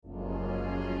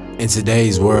In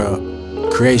today's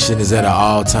world, creation is at an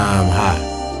all-time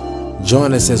high.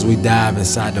 Join us as we dive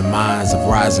inside the minds of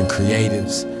rising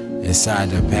creatives, inside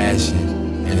their passion,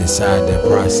 and inside their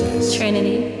process.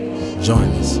 Trinity. Join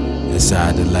us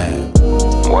inside the lab.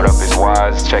 What up, it's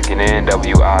Wise checking in,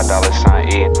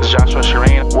 WI$E. This is Joshua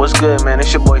Shireen. What's good, man?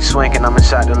 It's your boy Swink, and I'm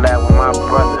inside the lab with my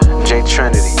brother, J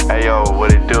Trinity. Hey, yo,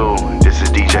 what it do? This is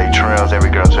DJ Trails,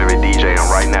 every girl's favorite DJ, and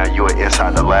right now you are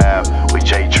inside the lab with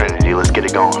J Trinity. Let's get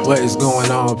it going. What is going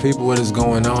on, people? What is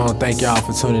going on? Thank y'all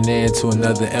for tuning in to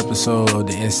another episode of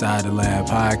the Inside the Lab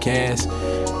podcast.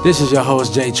 This is your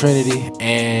host, J Trinity,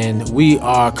 and we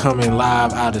are coming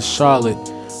live out of Charlotte,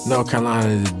 North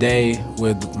Carolina today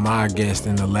with my guest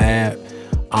in the lab.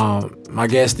 My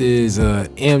guest is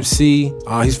MC.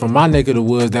 He's from my neck of the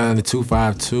woods down in the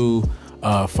 252,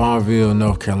 Farmville,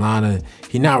 North Carolina.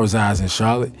 He now resides in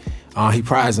Charlotte. He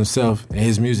prides himself in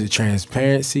his music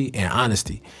transparency and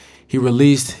honesty. He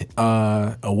released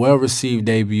a well-received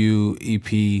debut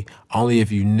EP, Only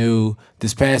If You Knew,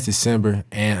 this past December,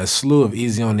 and a slew of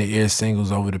easy on the air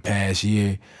singles over the past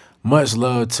year. Much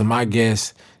love to my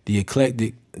guest, the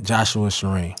eclectic Joshua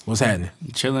Shireen. What's happening?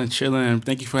 Chilling.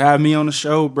 Thank you for having me on the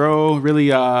show, bro. Really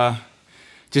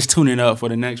just tuning up for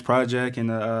the next project and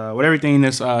with everything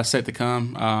that's set to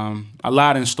come. A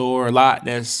lot in store, a lot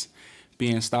that's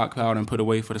being stockpiled and put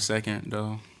away for the second,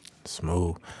 though.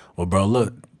 Smooth. Well, bro,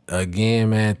 look,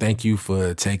 again, man, thank you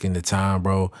for taking the time,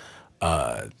 bro.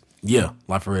 Like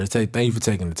for real, thank you for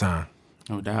taking the time.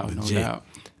 No doubt.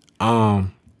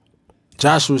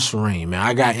 Joshua Shireen, man,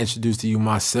 I got introduced to you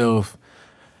myself.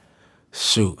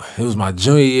 Shoot, it was my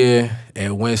junior year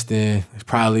at Winston.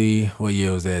 Probably, what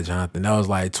year was that, Jonathan? That was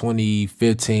like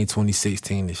 2015,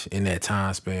 2016-ish in that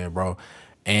time span, bro.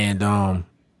 And and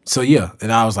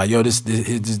I was like, yo, this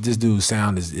dude's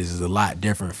sound is a lot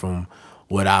different from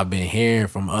what I've been hearing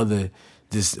from other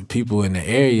just people in the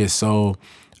area. So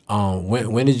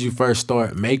when did you first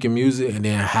start making music, and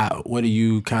then what do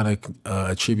you kind of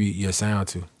attribute your sound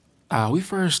to? We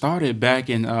first started back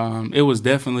in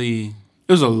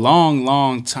it was a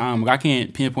long time. I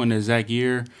can't pinpoint the exact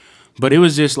year, but it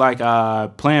was just like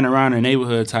playing around in the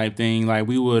neighborhood type thing. Like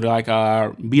we would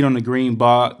beat on the green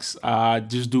box,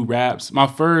 just do raps. My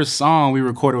first song we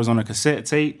recorded was on a cassette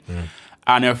tape.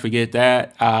 I'll never forget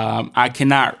that. I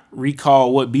cannot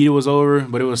recall what beat it was over,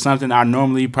 but it was something I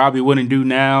normally probably wouldn't do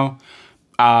now.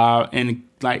 And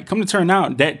like, come to turn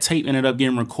out, that tape ended up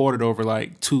getting recorded over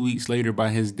like 2 weeks later by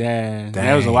his dad.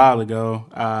 That was a while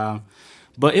ago.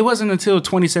 But it wasn't until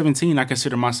 2017 I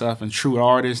considered myself a true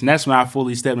artist, and that's when I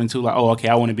fully stepped into like, oh, okay,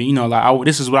 I want to be,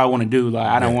 this is what I want to do. Like,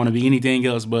 I don't want to be anything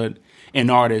else but an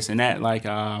artist, and that like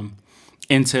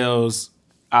entails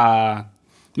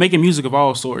making music of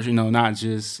all sorts, not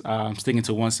just sticking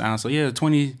to one sound. So yeah,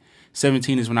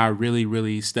 2017 is when I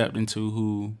really stepped into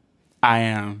who I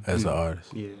am as an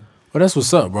artist. Yeah. Well, that's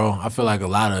what's up, bro. I feel like a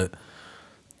lot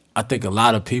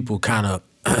of people kind of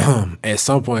at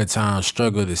some point in time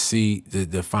struggle to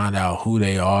find out who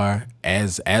they are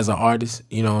as an artist,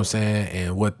 you know what I'm saying,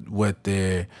 and what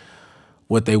they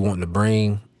want to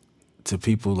bring to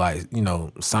people, like,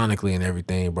 sonically and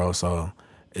everything, bro. So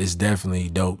it's definitely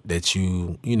dope that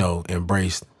you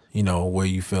embraced, where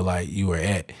you feel like you were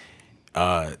at.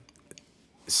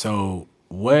 So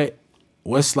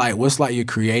what's like your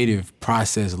creative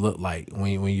process look like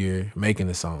when you're making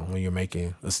a song, just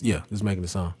making a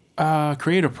song?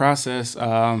 Creative process.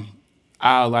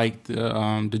 I like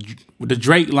the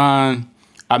Drake line.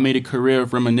 I made a career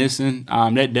of reminiscing.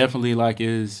 That definitely like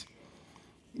is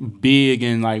big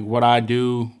in like what I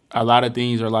do. A lot of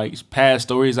things are like past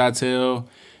stories I tell,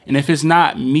 and if it's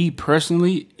not me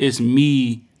personally, it's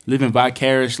me living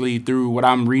vicariously through what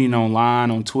I'm reading online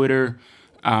on Twitter.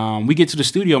 We get to the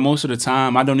studio most of the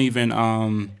time. I don't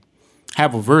even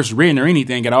have a verse written or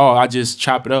anything at all. I just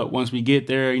chop it up once we get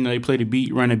there. They play the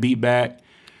beat, run the beat back.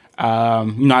 I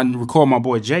record my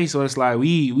boy Jay, so it's like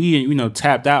we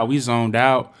tapped out, we zoned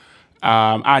out.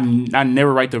 I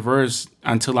never write the verse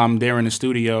until I'm there in the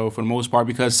studio for the most part,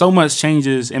 because so much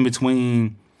changes in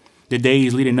between the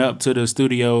days leading up to the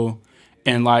studio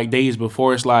and like days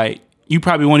before. It's like you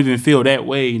probably won't even feel that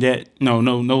way. That no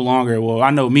longer. Well, I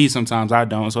know me, sometimes I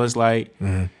don't. So it's like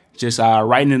just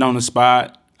writing it on the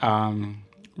spot.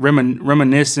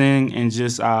 Reminiscing and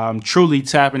just truly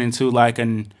tapping into like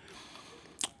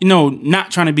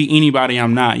not trying to be anybody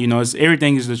I'm not. It's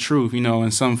everything is the truth,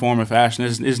 in some form or fashion.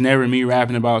 It's never me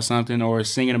rapping about something or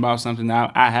singing about something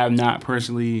that I have not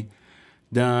personally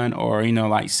done or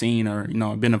like seen or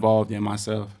been involved in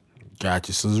myself.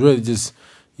 Gotcha. So it's really just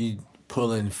you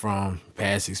pulling from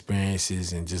past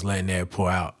experiences and just letting that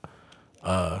pour out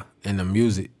in the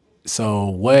music. So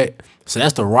what? So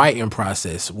that's the writing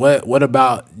process. What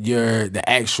about the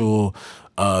actual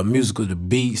musical, the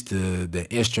beats, the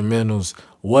instrumentals?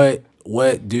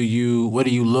 What do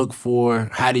you look for?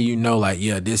 How do you know like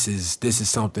this is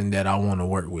something that I want to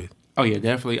work with? Oh yeah,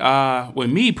 definitely. With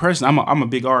me personally, I'm a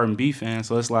big R&B fan,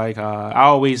 so it's like I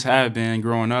always have been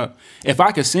growing up. If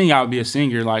I could sing, I would be a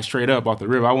singer, like straight up off the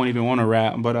rip. I wouldn't even want to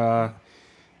rap, but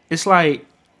it's like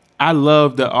I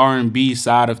love the R&B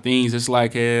side of things. It's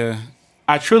like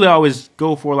I truly always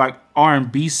go for like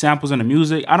R&B samples in the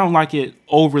music. I don't like it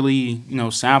overly,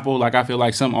 sampled like I feel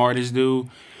like some artists do.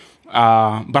 But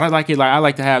I like it I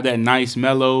like to have that nice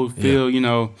mellow feel,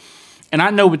 And I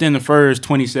know within the first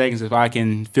 20 seconds if I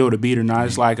can feel the beat or not.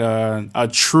 It's like a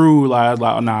true like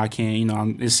I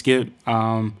can't, it's skip.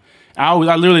 I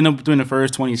literally know between the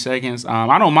first 20 seconds.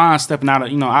 I don't mind stepping out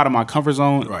of my comfort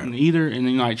zone either, and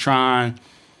then like trying.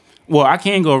 Well, I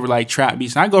can go over like trap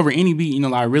beats. And I go over any beat,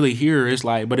 like really hear. It's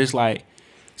like, but it's like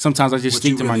sometimes I just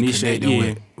stick to my niche.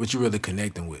 Yeah, what you really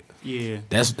connecting with? Yeah,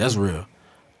 that's real.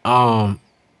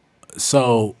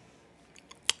 So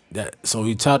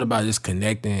we talked about just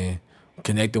connecting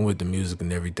with the music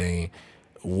and everything.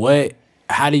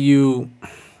 How do you?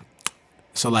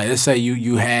 So like, let's say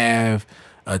you have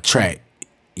a track,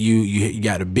 you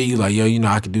got a beat like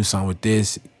I could do something with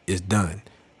this. It's done.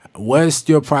 What's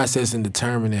your process in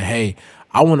determining, hey,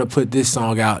 I want to put this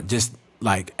song out just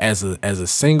like as a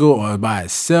single or by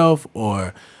itself,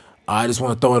 or I just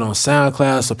want to throw it on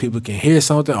SoundCloud so people can hear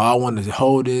something, or I want to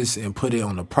hold this and put it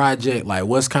on a project? Like,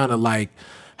 what's kind of like,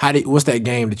 what's that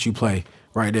game that you play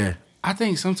right there? I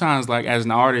think sometimes like as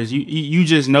an artist, you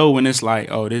just know when it's like,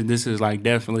 oh, this is like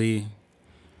definitely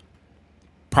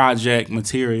project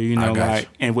material, like,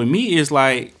 and with me it's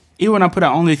like, even when I put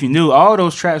out Only If You Knew, all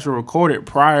those tracks were recorded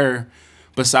prior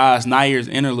besides Nayer's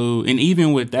interlude. And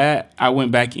even with that, I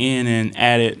went back in and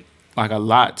added like a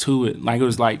lot to it. Like it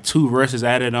was like 2 verses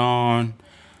added on,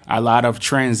 a lot of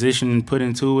transition put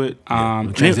into it.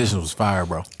 The transition was fire,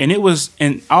 bro. And it was,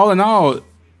 and all in all,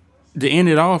 to end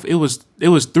it off, it was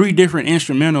 3 different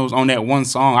instrumentals on that one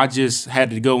song. I just had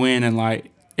to go in and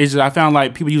like, I found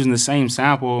like people using the same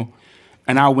sample,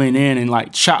 and I went in and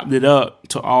like chopped it up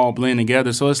to all blend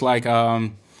together. So it's like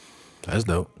that's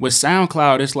dope. With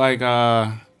SoundCloud, it's like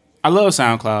I love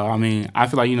SoundCloud. I mean, I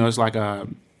feel like it's like a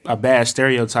bad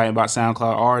stereotype about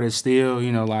SoundCloud artists still.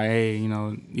 Like, hey, you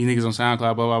niggas on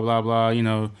SoundCloud, blah blah blah blah.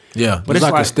 Yeah, but it's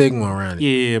like a stigma around it.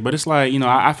 Yeah, but it's like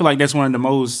I feel like that's one of the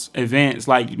most advanced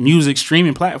like music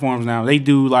streaming platforms now. They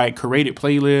do like curated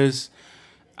playlists.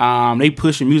 They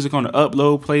pushing music on the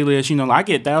upload playlist. Like, I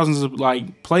get thousands of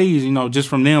like plays, just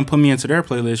from them putting me into their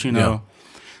playlist. Yeah.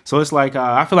 So it's like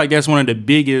I feel like that's one of the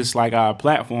biggest like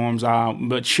platforms.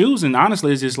 But choosing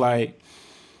honestly is just like,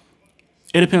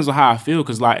 it depends on how I feel,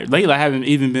 because like lately I haven't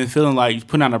even been feeling like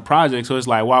putting out a project. So it's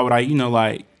like, why would I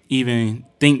like even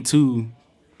think to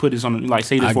put this on like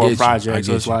say this for a project?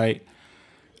 So it's like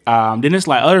then it's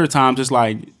like other times it's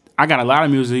like, I got a lot of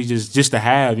music just to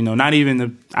have, not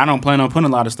even I don't plan on putting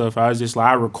a lot of stuff out. It's just like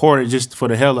I record it just for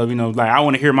the hell of, like I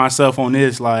want to hear myself on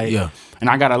this, like, yeah. And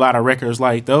I got a lot of records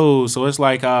like those. So it's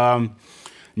like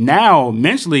now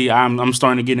mentally I'm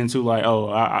starting to get into like,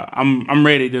 I'm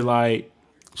ready to like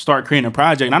start creating a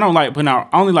project. And I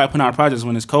only like putting out projects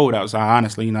when it's cold outside,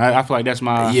 honestly. I feel like that's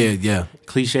my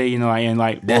cliche, and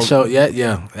like that's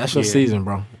that's your season,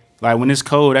 bro. Like when it's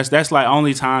cold, that's like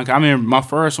only time. I mean, my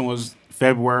first one was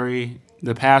February.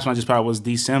 The past one I just put out was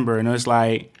December, and it's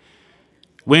like,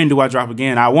 when do I drop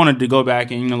again? I wanted to go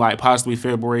back and like possibly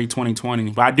February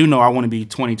 2020, but I do know I want to be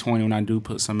 2020 when I do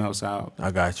put something else out. I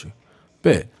got you.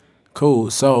 Bet. Cool.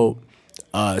 So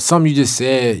something you just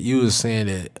said, you was saying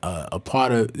that a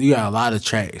part of, you got a lot of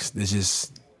tracks that's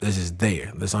just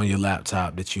there, that's on your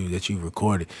laptop that you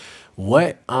recorded.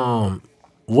 What does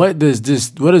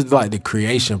like the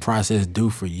creation process do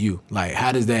for you? Like,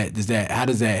 how does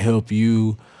that help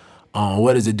you?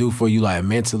 What does it do for you, like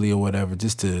mentally or whatever,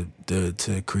 just to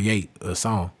create a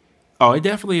song? Oh, it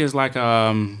definitely is like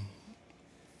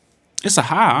it's a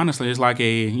high. Honestly, it's like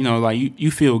a like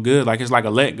you feel good. Like it's like a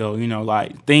let go.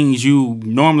 Like things you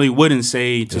normally wouldn't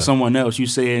say to someone else, you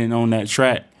say it on that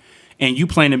track, and you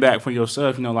playing it back for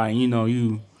yourself. Like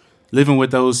you living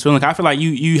with those feelings. I feel like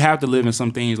you have to live in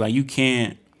some things. Like you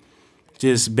can't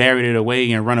just bury it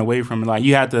away and run away from it. Like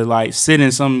you have to like sit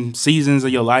in some seasons of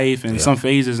your life and some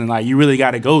phases, and like you really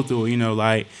got to go through it.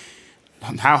 Like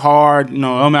how hard,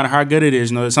 no matter how good it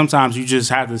is, sometimes you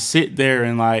just have to sit there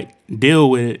and like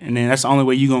deal with it, and then that's the only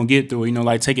way you're gonna get through it.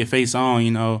 Like take it face on.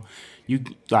 You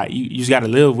just got to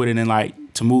live with it and like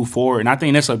to move forward. And I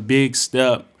think that's a big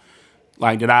step.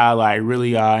 like that I like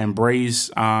really embrace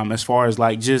as far as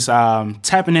like just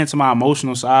tapping into my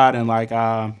emotional side and like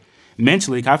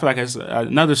mentally. I feel like it's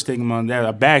another stigma that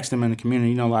a bad stigma in the community.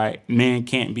 You know, like men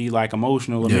can't be like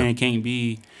emotional, or men can't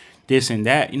be this and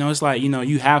that. You know, it's like, you know,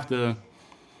 you have to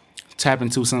tap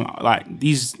into some like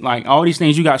these, like all these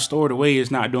things you got stored away is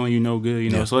not doing you no good.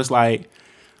 You know, so it's like,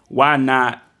 why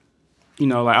not? You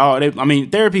know,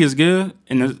 like therapy is good,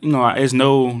 and there's, you know, there's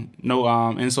no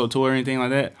insult to it or anything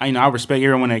like that. I respect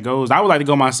everyone that goes. I would like to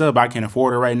go myself, but I can't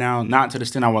afford it right now, not to the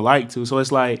extent I would like to. So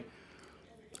it's like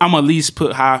I'm at least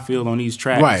put how I feel on these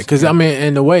tracks, right? Because I mean,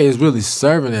 in a way, it's really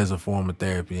serving as a form of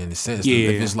therapy in the sense. Yeah.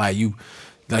 If it's like you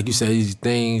said, these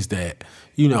things that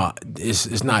you know,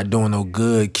 it's not doing no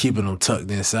good, keeping them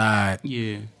tucked inside.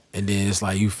 Yeah. And then it's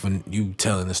like you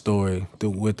telling the story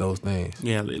with those things.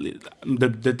 Yeah,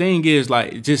 the thing is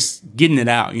like just getting it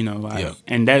out, you know, like,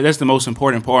 and that's the most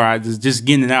important part. Just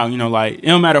getting it out, you know, like it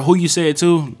don't matter who you say it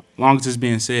to, as long as it's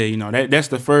being said, you know, that's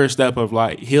the first step of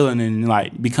like healing and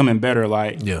like becoming better.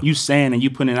 Like you saying and you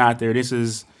putting it out there. This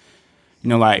is, you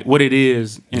know, like what it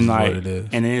is, and like,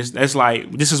 and that's like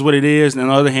this is what it is. And on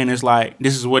the other hand, it's like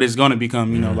this is what it's gonna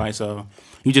become, you know, like so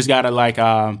you just gotta like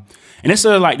and it's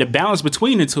like the balance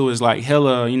between the two is like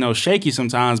hella, you know, shaky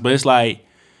sometimes. But it's like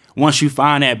once you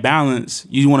find that balance,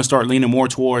 you want to start leaning more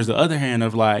towards the other hand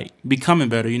of like becoming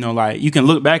better. You know, like you can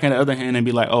look back at the other hand and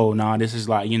be like, oh, nah, this is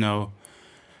like, you know,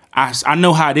 I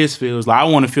know how this feels. Like I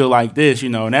want to feel like this, you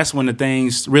know. And that's when the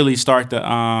things really start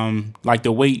to like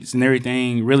the weights and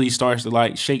everything really starts to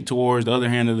like shake towards the other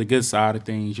hand of the good side of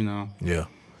things, you know. Yeah.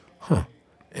 Huh.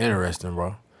 Interesting,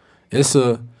 bro.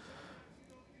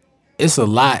 It's a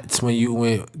lot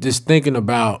when just thinking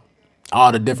about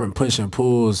all the different push and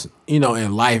pulls, you know,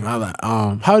 in life. I'm like,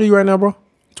 how old are you right now, bro?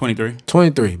 23.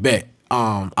 23. Bet.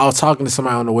 I was talking to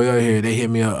somebody on the way over here. They hit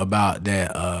me up about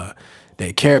that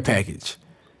care package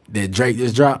that Drake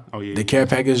just dropped. Oh yeah. The care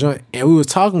package joint, and we was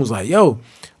talking. Was like, yo,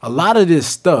 a lot of this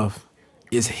stuff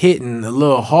is hitting a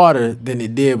little harder than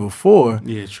it did before.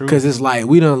 Yeah, true. Because it's like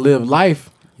we done live life.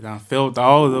 You done felt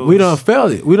all of those. We done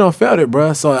felt it,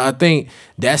 bro. So I think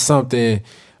that's something,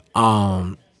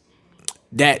 that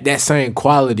same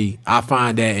quality, I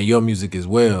find that in your music as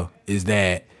well, is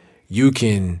that I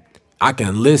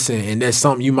can listen and there's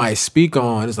something you might speak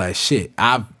on. It's like, shit,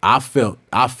 I felt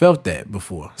that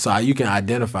before. So you can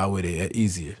identify with it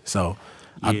easier. So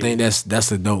I think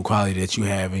that's a dope quality that you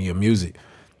have in your music.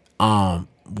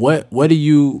 What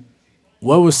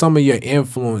were some of your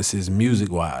influences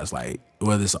music wise? Like,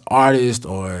 whether it's an artist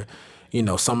or, you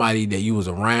know, somebody that you was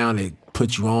around that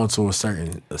put you on to a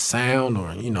certain sound,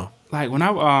 or, you know. Like when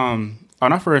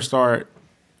I first started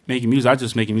making music, I was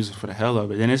just making music for the hell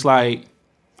of it. And it's like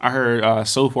I heard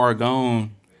So Far Gone,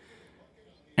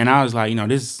 and I was like, you know,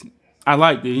 this, I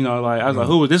liked it, you know, like I was like,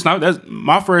 who was this? That's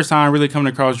my first time really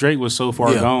coming across Drake was So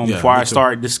Far Gone before I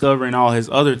started discovering all his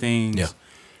other things. Yeah.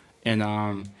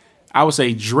 And I would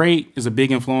say Drake is a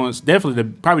big influence, definitely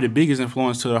probably the biggest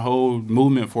influence to the whole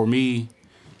movement for me.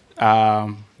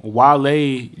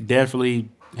 Wale definitely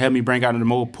helped me bring out the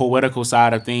more poetical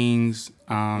side of things.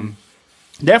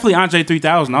 Definitely Andre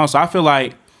 3000 also. I feel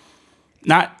like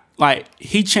not like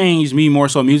he changed me more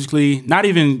so musically, not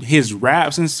even his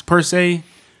raps per se,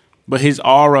 but his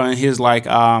aura and his like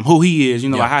who he is, you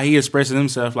know, like how he expresses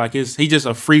himself. Like he's just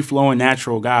a free flowing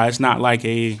natural guy. It's not like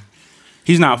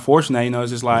he's not forcing that, you know.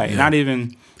 It's just like not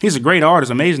even. He's a great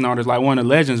artist, amazing artist, like one of the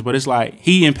legends. But it's like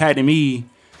he impacted me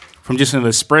from just an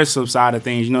expressive side of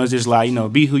things. You know, it's just like, you know,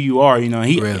 be who you are. You know,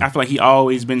 I feel like he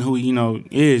always been who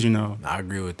is. You know, I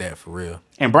agree with that for real.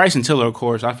 And Bryson Tiller, of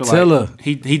course, I feel like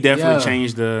he definitely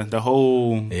changed the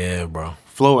whole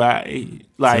flow.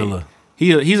 Like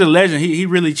he's a legend. He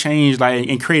really changed like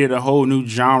and created a whole new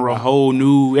genre, a whole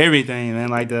new everything. And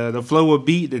like the flow of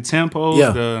beat, the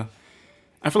tempo,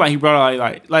 I feel like he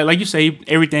brought like you say,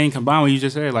 everything combined. What you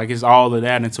just said, like it's all of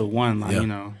that into one. Like you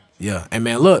know. Yeah, and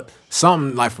man, look,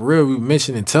 something like for real, we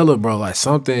mentioned in Tiller, bro. Like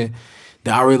something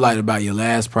that I really liked about your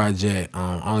last project.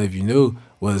 I don't know if you knew,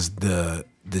 was the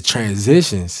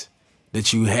transitions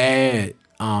that you had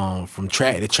from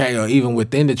track to track, or even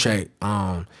within the track,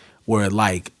 where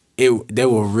like they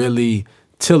were really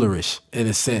Tillerish in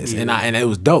a sense, and it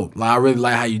was dope. Like I really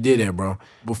like how you did that, bro.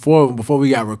 Before we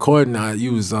got recording, we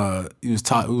was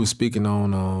speaking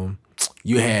on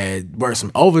you had worked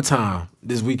some overtime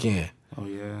this weekend. Oh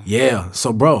yeah. Yeah.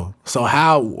 So bro,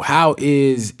 how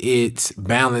is it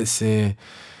balancing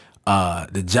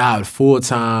the job,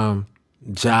 full-time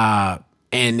job,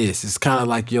 and this? It's kind of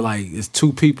like you're like it's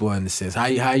two people in a sense. How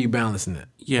you balancing it?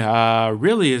 Yeah,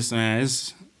 really it's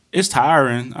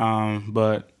tiring,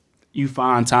 but you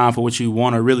find time for what you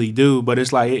want to really do. But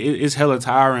it's like it's hella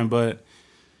tiring. But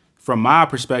from my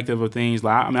perspective of things,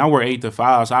 like I work 8 to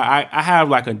 5, so I have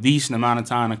like a decent amount of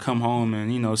time to come home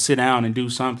and sit down and do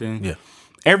something. Yeah.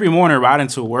 Every morning riding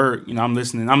to work, I'm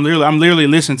listening. I'm literally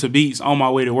listening to beats on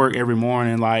my way to work every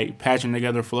morning, like patching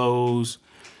together flows.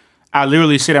 I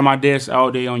literally sit at my desk all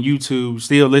day on YouTube,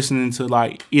 still listening to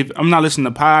like, if I'm not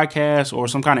listening to podcasts or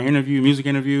some kind of music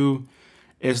interview,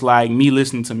 it's like me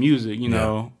listening to music, you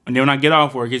know. And then when I get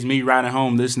off work, it's me riding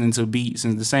home listening to beats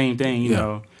and the same thing, you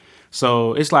know.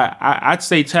 So it's like I'd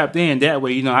stay tapped in that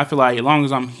way, I feel like as long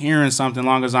as I'm hearing something, as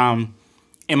long as I'm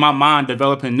in my mind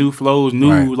developing new flows,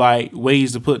 new like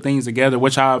ways to put things together,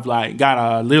 which I've like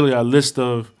got literally a list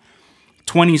of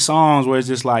 20 songs where it's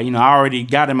just like, I already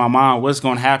got in my mind what's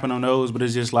going to happen on those, but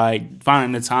it's just like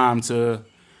finding the time to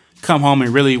come home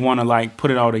and really want to like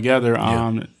put it all together.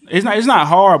 It's not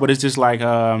hard, but it's just like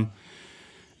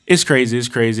it's crazy.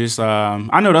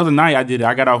 I know the other night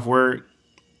I got off work.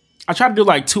 I try to do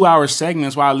like 2-hour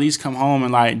segments where I at least come home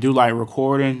and like do like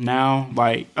recording now,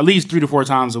 like at least 3 to 4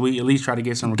 times a week. At least try to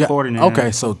get some recording in.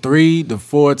 Okay, so 3 to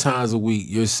 4 times a week,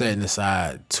 you're setting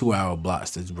aside 2-hour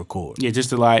blocks to record. Yeah, just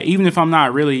to like, even if I'm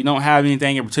not really don't have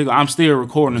anything in particular, I'm still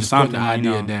recording just something. Putting the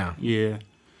idea down. Yeah,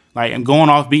 like I'm going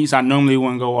off beats I normally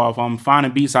wouldn't go off. I'm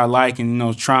finding beats I like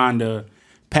and trying to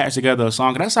patch together a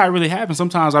song. That's how it really happens.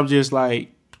 Sometimes I'm just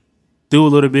like, do a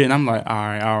little bit, and I'm like, all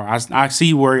right. I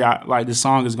see where like the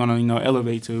song is gonna,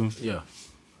 elevate to. Yeah,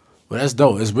 well, that's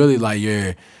dope. It's really like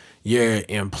you're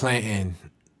implanting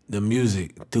the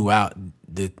music throughout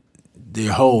the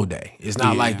whole day. It's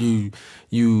not like you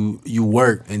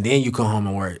work and then you come home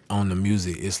and work on the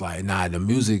music. It's like the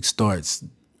music starts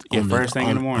first thing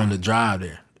in the morning on the drive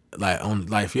there,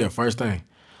 first thing.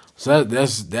 So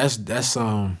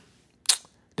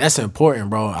that's important,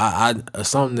 bro. I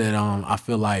something that I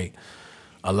feel like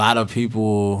a lot of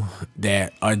people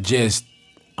that are just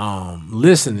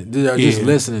listening, they're just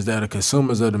listeners, that are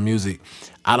consumers of the music.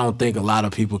 I don't think a lot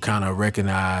of people kind of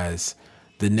recognize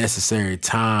the necessary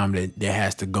time that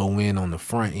has to go in on the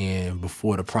front end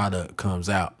before the product comes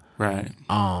out. Right.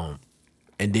 And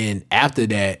then after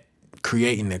that,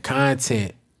 creating the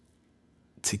content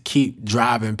to keep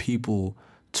driving people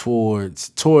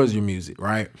towards your music,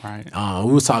 right? Right.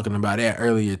 We were talking about that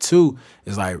earlier too.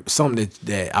 It's like something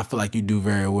that I feel like you do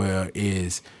very well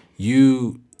is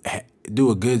you do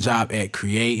a good job at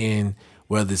creating,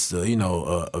 whether it's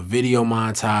a video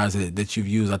montage that you've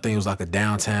used. I think it was like a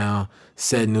downtown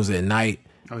setting. It was at night.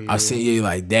 Oh, yeah, I've seen you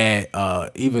like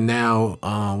that. Even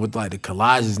now with like the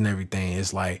collages and everything,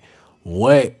 it's like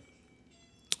what.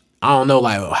 I don't know,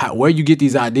 like, where you get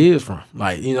these ideas from.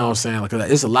 Like, you know what I'm saying? Like,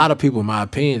 it's a lot of people, in my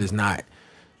opinion, that's not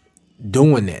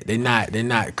doing that. They're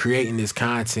not creating this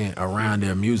content around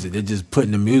their music. They're just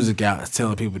putting the music out and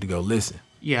telling people to go listen.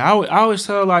 Yeah, I always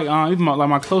tell, like, even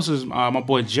my closest, my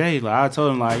boy Jay, like, I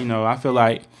told him, like, I feel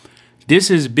like this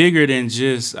is bigger than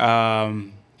just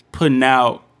putting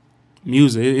out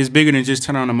music. It's bigger than just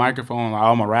turning on the microphone, like,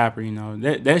 I'm a rapper,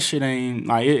 That shit ain't,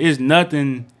 like, it's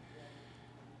nothing.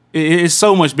 It's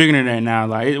so much bigger than that now.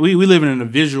 Like we living in a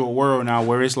visual world now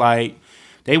where it's like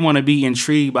they want to be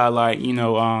intrigued by like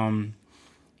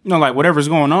like whatever's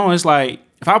going on. It's like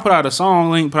if I put out a song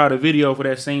link, put out a video for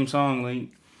that same song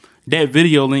link, that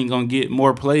video link gonna get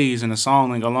more plays than the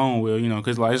song link alone will.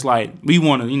 Because like it's like we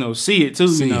want to see it too.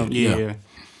 Yeah.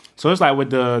 So it's like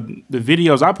with the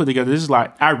videos I put together. This is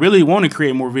like I really want to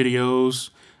create more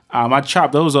videos. I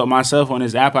chopped those up myself on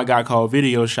this app I got called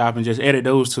Video Shop and just edit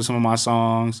those to some of my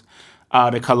songs.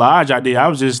 The collage I did, I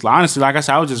was just honestly, like I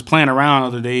said, I was just playing around the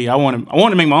other day. I wanted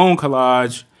to make my own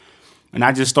collage, and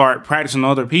I just start practicing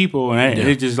other people, and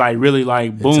it just like really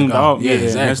like boomed off. Yeah,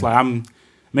 exactly. It's like I'm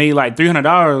made like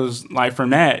 $300 like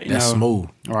from that. That's smooth.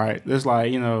 Right. It's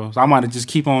like so I might just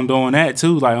keep on doing that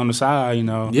too, like on the side.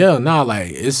 Yeah, no,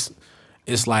 like it's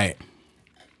like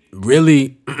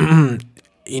really,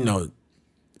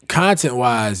 content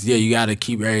wise, yeah, you got to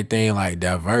keep everything like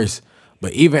diverse.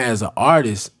 But even as an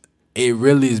artist, it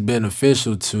really is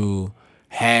beneficial to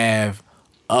have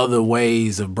other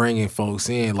ways of bringing folks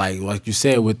in, like you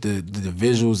said, with the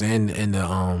visuals and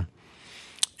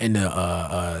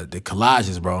the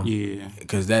collages, bro. Yeah,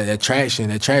 because that traction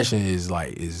is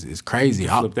like is crazy. You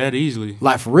flip that easily,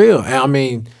 like for real. And I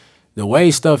mean, the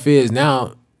way stuff is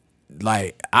now,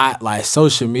 like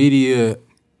social media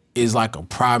is like a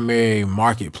primary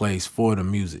marketplace for the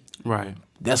music. Right.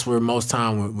 That's where most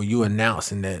time when you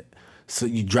announcing that, so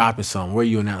you dropping something, where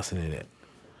you announcing it at?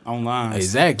 Online.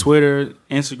 Exactly. Twitter,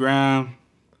 Instagram.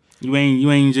 You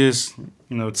ain't just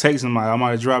texting somebody. I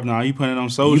might have dropped now. You putting it on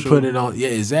social. You put it on, yeah,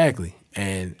 exactly.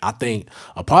 And I think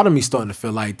a part of me starting to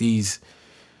feel like these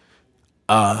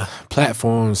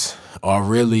platforms are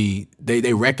really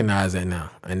they recognize that now,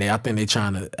 and I think they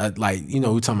trying to like, you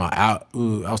know, we talking about I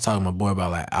was talking to my boy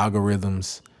about like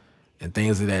algorithms and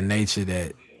things of that nature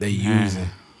that they using.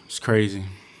 It's crazy.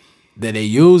 That they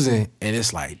using, and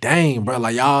it's like, dang, bro,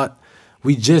 like y'all,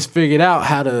 we just figured out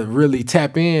how to really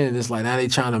tap in. It's like now they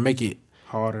trying to make it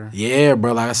Harder. Yeah,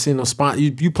 bro. Like I seen them sponsor.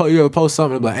 You ever post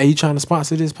something like, hey, you trying to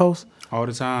sponsor this post? All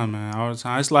the time, man. All the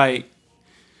time. It's like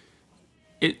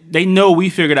they know we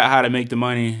figured out how to make the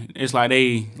money. It's like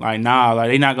they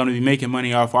not gonna be making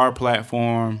money off our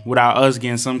platform without us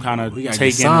getting some kind of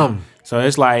taken. So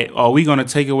it's like, oh, we gonna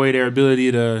take away their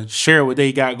ability to share what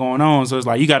they got going on. So it's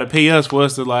like you got to pay us for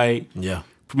us to like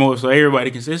promote, so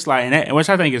everybody can. It's like, which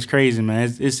I think is crazy,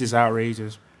 man. It's just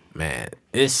outrageous, man.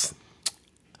 It's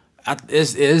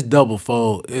double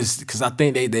fold. It's because I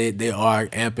think they are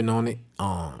amping on it.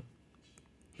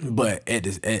 But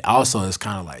it also is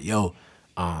kind of like, yo,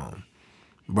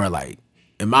 bro, like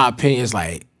in my opinion, it's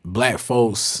like black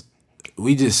folks,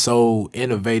 we just so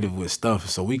innovative with stuff,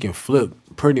 so we can flip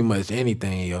pretty much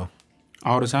anything, yo.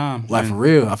 All the time. Like for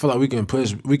real, I feel like we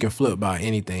can flip by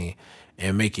anything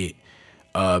and make it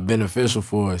beneficial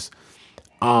for us.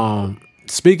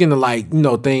 Speaking of like, you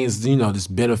know, things, you know,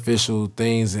 just beneficial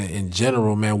things in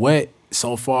general, man, what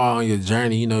so far on your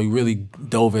journey, you know, you really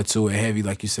dove into it heavy,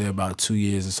 like you said, about 2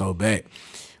 years or so back.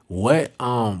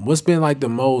 What's been like the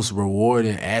most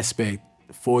rewarding aspect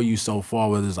for you so far,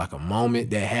 whether it's like a moment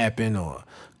that happened or a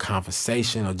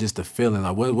conversation or just a feeling?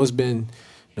 Like what's been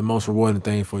the most rewarding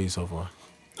thing for you so far?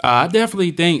 I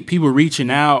definitely think people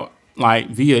reaching out like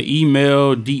via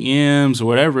email, DMs, or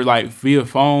whatever, like via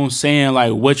phone, saying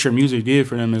like what your music did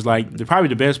for them is like probably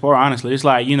the best part, honestly. It's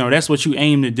like, you know, that's what you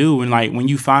aim to do. And like when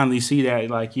you finally see that,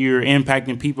 like you're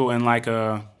impacting people and like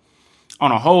on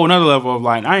a whole another level of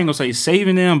like, I ain't gonna say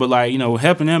saving them, but like, you know,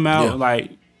 helping them out, like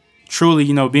truly,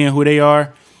 you know, being who they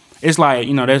are. It's like,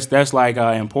 you know, that's like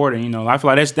important. You know, I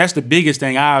feel like that's the biggest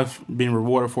thing I've been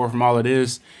rewarded for from all of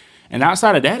this. And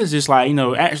outside of that, it's just like, you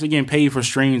know, actually getting paid for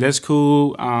streams. That's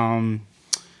cool. And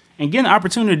getting an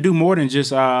opportunity to do more than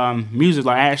just music,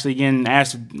 like actually getting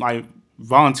asked to like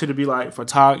volunteer to be like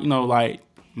you know, like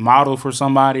model for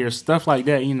somebody or stuff like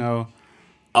that, you know.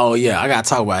 Oh yeah, I gotta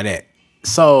talk about that.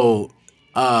 So,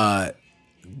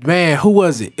 man, who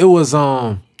was it? It was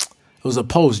a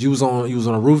post. You was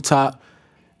on a rooftop,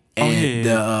 and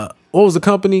what was the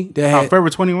company that had Forever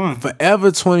 21? Forever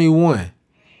 21.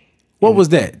 What was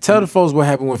that? Tell the folks what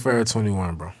happened with Forever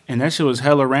 21, bro. And that shit was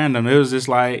hella random. It was just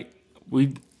like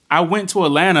I went to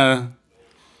Atlanta.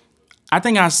 I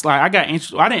think I got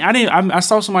interested. I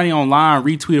saw somebody online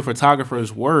retweet a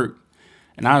photographer's work,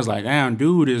 and I was like, damn,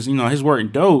 dude, is, you know, his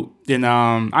work dope. Then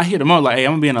I hit him up like, hey,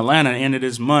 I'm gonna be in Atlanta at the end of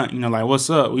this month. You know, like, what's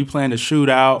up? We plan to shoot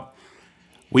out.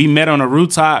 We met on a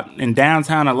rooftop in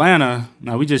downtown Atlanta.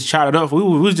 Now we just chopped it up. We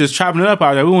was just chopping it up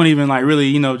out there. We weren't even like really,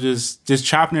 you know, just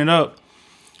chopping it up.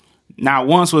 Not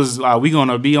once was we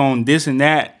gonna be on this and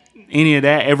that, any of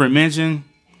that ever mentioned.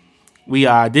 We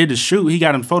did the shoot. He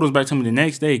got them photos back to me the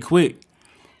next day, quick.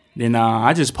 Then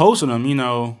I just posted them, you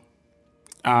know.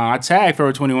 I tagged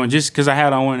Forever 21 just because I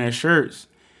had on one of their shirts.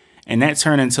 And that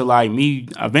turned into like me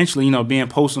eventually, you know, being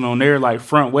posted on their like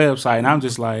front website. And I'm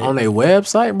just like, on their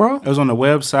website, bro? It was on the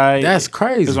website. That's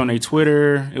crazy. It was on their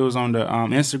Twitter. It was on the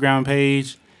Instagram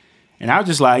page. And I was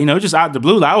just like, you know, just out the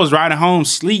blue. Like, I was riding home,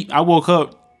 sleep. I woke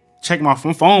up, checked my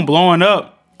phone blowing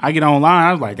up. I get online.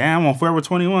 I was like, damn, I'm on Forever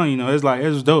 21. You know, it's like, it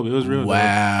was dope. It was real dope.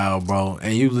 Wow, bro.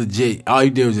 And you legit, all you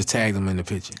did was just tag them in the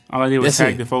picture. All I did was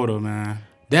tag the photo, man.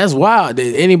 That's wild.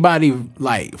 Did anybody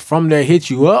like from there hit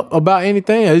you up about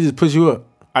anything, or they just put you up?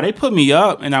 They put me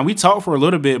up, and we talked for a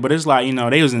little bit, but it's like, you know,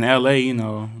 they was in LA, you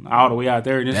know, all the way out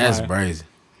there. That's like, crazy.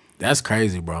 That's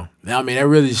crazy, bro. I mean, that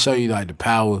really show you like the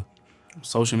power.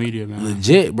 Social media, man.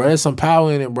 Legit, bro. There's some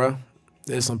power in it, bro.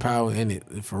 There's some power in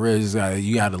it. For real,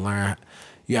 you gotta learn.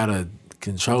 You gotta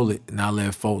control it, not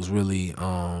let folks really,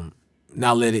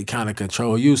 not let it kind of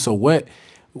control you. So what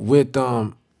with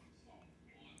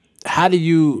how do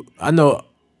you? I know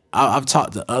I've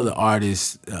talked to other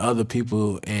artists, other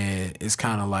people, and it's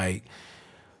kind of like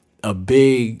a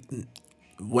big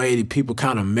way that people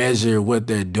kind of measure what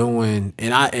they're doing.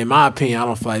 And in my opinion, I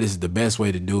don't feel like this is the best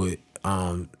way to do it.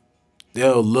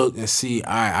 They'll look and see,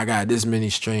 all right, I got this many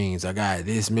streams, I got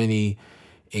this many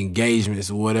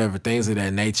engagements or whatever, things of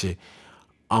that nature.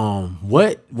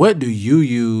 What do you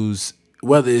use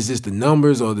whether it's just the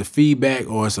numbers or the feedback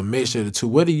or it's a mixture of the two,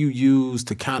 what do you use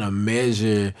to kind of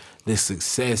measure the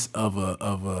success of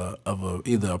a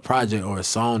either a project or a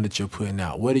song that you're putting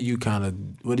out? How do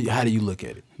you look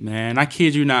at it? Man, I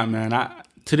kid you not, man.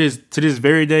 To this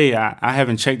very day, I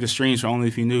haven't checked the streams for Only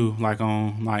If You Knew, like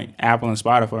on like Apple and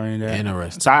Spotify or anything.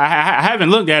 Interesting. So I haven't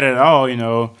looked at it at all, you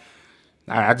know.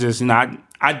 I just, you know,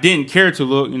 I didn't care to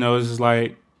look, you know. It's just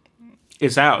like,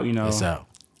 it's out, you know.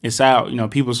 It's out, you know,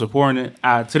 people supporting it.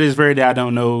 To this very day, I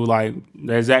don't know, like,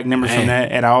 the exact numbers from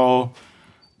that at all.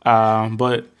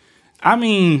 But, I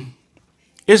mean,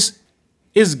 it's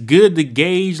good to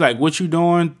gauge, like, what you're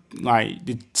doing. Like,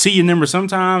 to see your numbers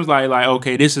sometimes, like,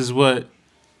 okay, this is what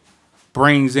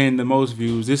brings in the most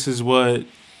views. This is what a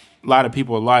lot of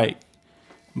people like.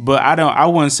 But I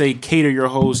wouldn't say cater your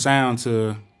whole sound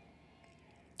to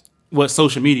what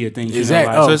social media thinks.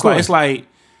 Exactly. You know? So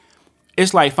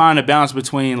it's like finding a balance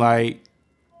between like,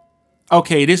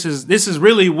 okay, this is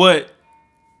really what,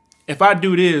 if I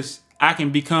do this, I can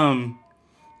become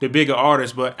the bigger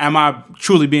artist, but am I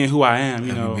truly being who I am,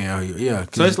 you know? Yeah.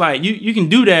 So it's like you can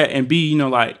do that and be, you know,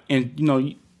 like, and you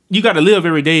know, you got to live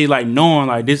every day like knowing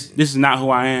like this is not who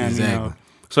I am, exactly. You know.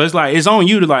 So it's like it's on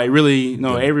you to like really, you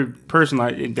know, every person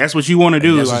like that's what you want to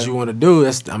do. That's what you want to do.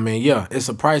 It's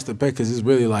a price to pay because it's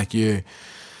really like you're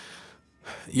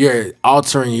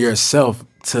altering yourself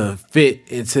to fit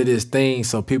into this thing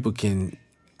so people can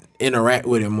interact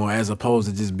with it more as opposed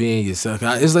to just being yourself.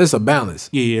 It's a balance.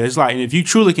 Yeah, it's like if you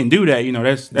truly can do that, you know,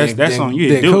 that's on you.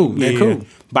 Then cool. Cool.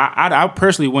 But I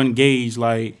personally wouldn't gauge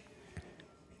like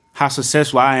how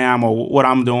successful I am or what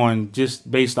I'm doing just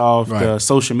based off the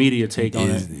social media take on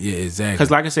it. Yeah, exactly.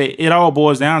 Because like I said, it all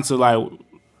boils down to like,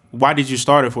 why did you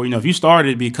start it for? You know, if you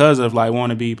started because of like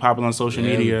want to be popular on social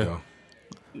media,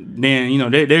 then you know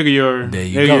they're your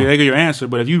answer.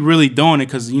 But if you really doing it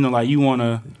because you know like you want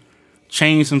to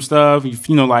change some stuff,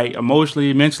 you know, like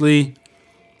emotionally, mentally,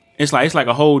 it's like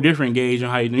a whole different gauge on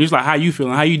how you doing. It's like how you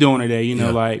feeling, how you doing today. You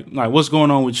know, like what's going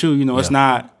on with you. You know, it's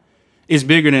not. It's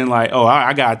bigger than like, oh,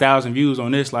 I got 1,000 views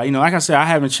on this. Like, you know, like I said, I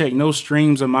haven't checked no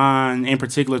streams of mine in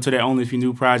particular to that Only If You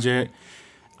Knew project.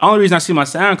 Only reason I see my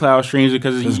SoundCloud streams is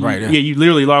because you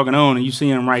literally logging on and you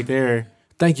see them right there.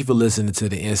 Thank you for listening to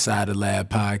the Inside the Lab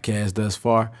podcast thus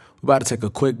far. We're about to take a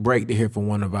quick break to hear from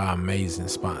one of our amazing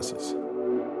sponsors.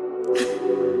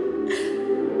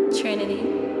 Trinity.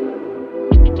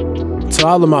 To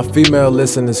all of my female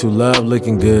listeners who love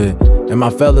looking good and my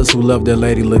fellas who love their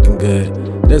lady looking good,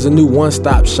 there's a new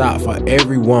one-stop shop for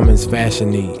every woman's fashion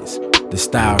needs, The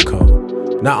Style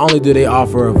Code. Not only do they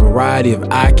offer a variety of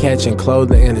eye-catching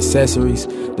clothing and accessories,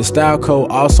 The Style Code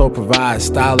also provides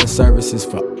styling services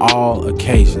for all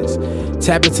occasions.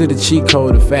 Tap into the cheat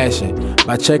code of fashion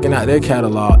by checking out their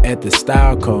catalog at The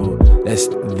Style Code. That's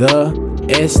the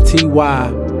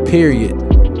STY.LE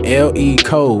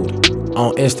code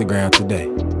on Instagram today.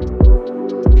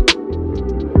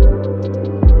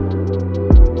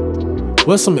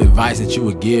 What's some advice that you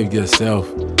would give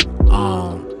yourself,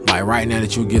 like right now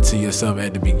that you would give to yourself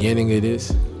at the beginning of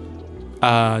this?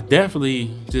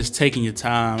 Definitely just taking your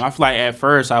time. I feel like at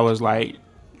first I was like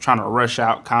trying to rush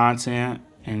out content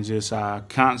and just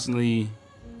constantly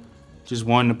just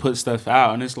wanting to put stuff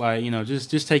out. And it's like, you know,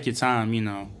 just take your time, you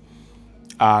know.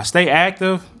 Stay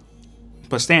active,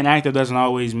 but staying active doesn't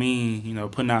always mean, you know,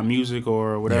 putting out music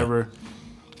or whatever. Yeah.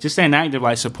 Just staying active,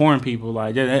 like supporting people,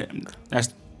 like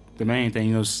that's the main thing,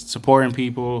 you know, supporting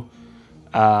people,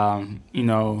 you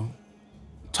know,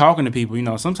 talking to people, you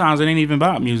know, sometimes it ain't even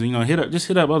about music, you know, hit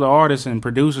up other artists and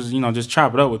producers, you know, just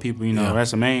chop it up with people, you know, that's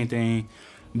the main thing.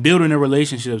 Building the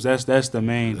relationships, that's the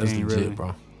main thing, legit, really.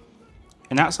 Bro.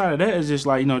 And outside of that, it's just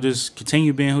like, you know, just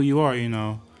continue being who you are, you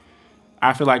know.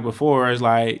 I feel like before, it's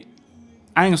like,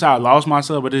 I ain't gonna say I lost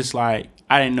myself, but it's like,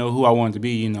 I didn't know who I wanted to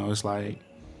be, you know, it's like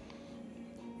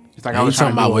I was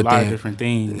trying to do a lot of different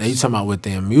things. Are you talking about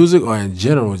within music or in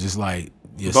general, just like...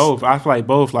 Both. I feel like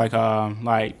both. Like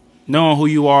knowing who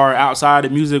you are outside the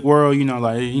music world, you know,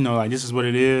 like this is what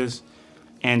it is.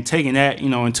 And taking that, you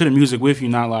know, into the music with you,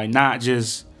 not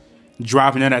just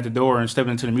dropping that at the door and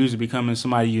stepping into the music, becoming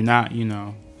somebody you're not, you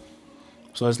know.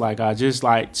 So it's like just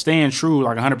like staying true,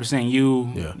 like 100%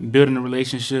 you, building the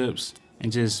relationships,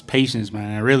 and just patience,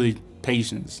 man. Really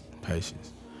patience.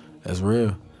 Patience. That's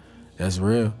real.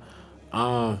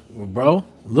 Well, bro,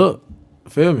 look,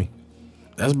 feel me.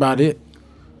 That's about it.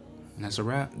 And that's a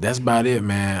wrap. That's about it,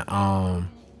 man.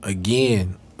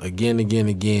 Again.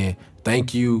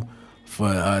 Thank you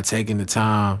for taking the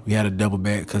time. We had to double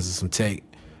back because of some tech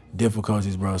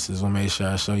difficulties, bro. So just want to make sure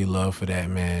I show you love for that,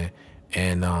 man.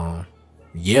 And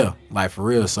like for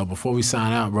real. So before we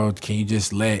sign out, bro, can you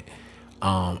just let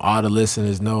all the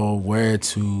listeners know where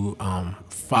to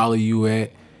follow you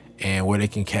at and where they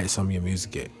can catch some of your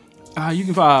music at. You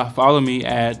can follow me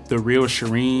at The Real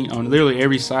Sheeran on literally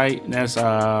every site. That's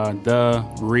The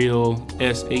Real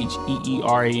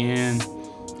SHEERAN.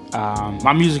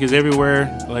 My music is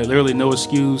everywhere, like literally no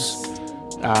excuse.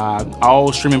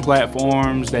 All streaming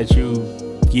platforms that you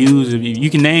use. If you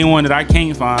can name one that I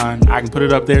can't find, I can put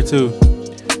it up there too.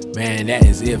 Man, that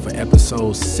is it for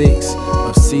episode 6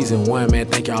 of season 1. Man,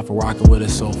 thank y'all for rocking with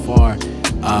us so far.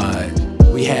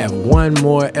 We have one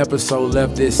more episode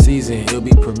left this season. It'll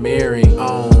be premiering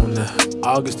on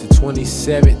August the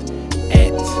 27th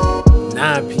at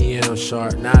 9 p.m.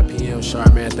 sharp. 9 p.m.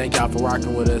 sharp, man. Thank y'all for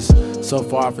rocking with us so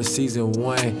far for season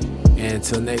 1. And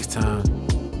until next time,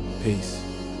 peace.